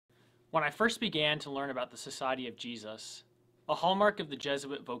When I first began to learn about the Society of Jesus, a hallmark of the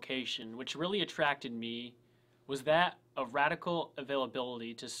Jesuit vocation which really attracted me was that of radical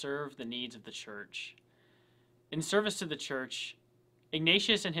availability to serve the needs of the church. In service to the church,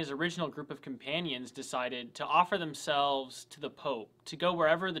 Ignatius and his original group of companions decided to offer themselves to the Pope to go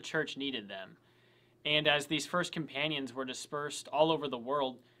wherever the church needed them. And as these first companions were dispersed all over the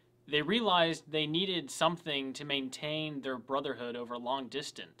world, they realized they needed something to maintain their brotherhood over long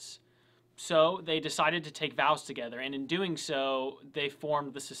distance. So they decided to take vows together, and in doing so, they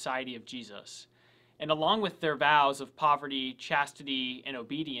formed the Society of Jesus. And along with their vows of poverty, chastity, and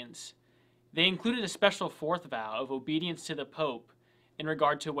obedience, they included a special fourth vow of obedience to the Pope in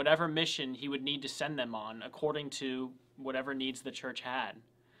regard to whatever mission he would need to send them on, according to whatever needs the church had.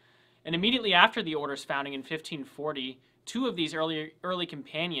 And immediately after the order's founding in 1540, two of these early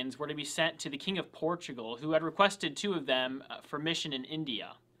companions were to be sent to the King of Portugal, who had requested two of them for mission in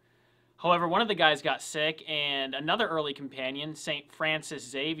India. However, one of the guys got sick, and another early companion, St. Francis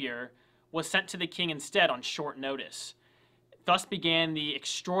Xavier, was sent to the king instead on short notice. Thus began the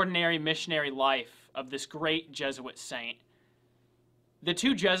extraordinary missionary life of this great Jesuit saint. The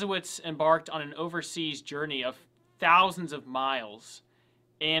two Jesuits embarked on an overseas journey of thousands of miles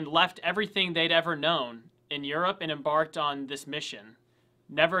and left everything they'd ever known in Europe and embarked on this mission,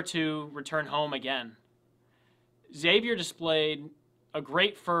 never to return home again. Xavier displayed a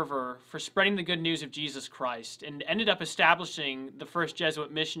great fervor for spreading the good news of Jesus Christ and ended up establishing the first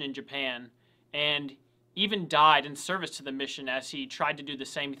Jesuit mission in Japan, and even died in service to the mission as he tried to do the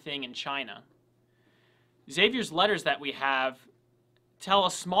same thing in China. Xavier's letters that we have tell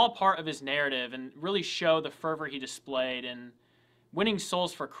a small part of his narrative and really show the fervor he displayed in winning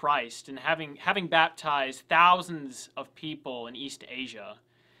souls for Christ and having baptized thousands of people in East Asia.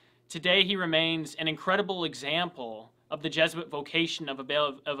 Today he remains an incredible example of the Jesuit vocation of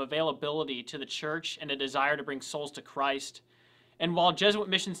availability to the church and a desire to bring souls to Christ. And while Jesuit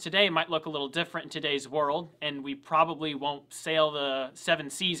missions today might look a little different in today's world, and we probably won't sail the seven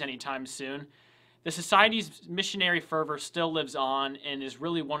seas anytime soon, the Society's missionary fervor still lives on and is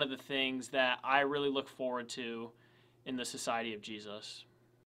really one of the things that I really look forward to in the Society of Jesus.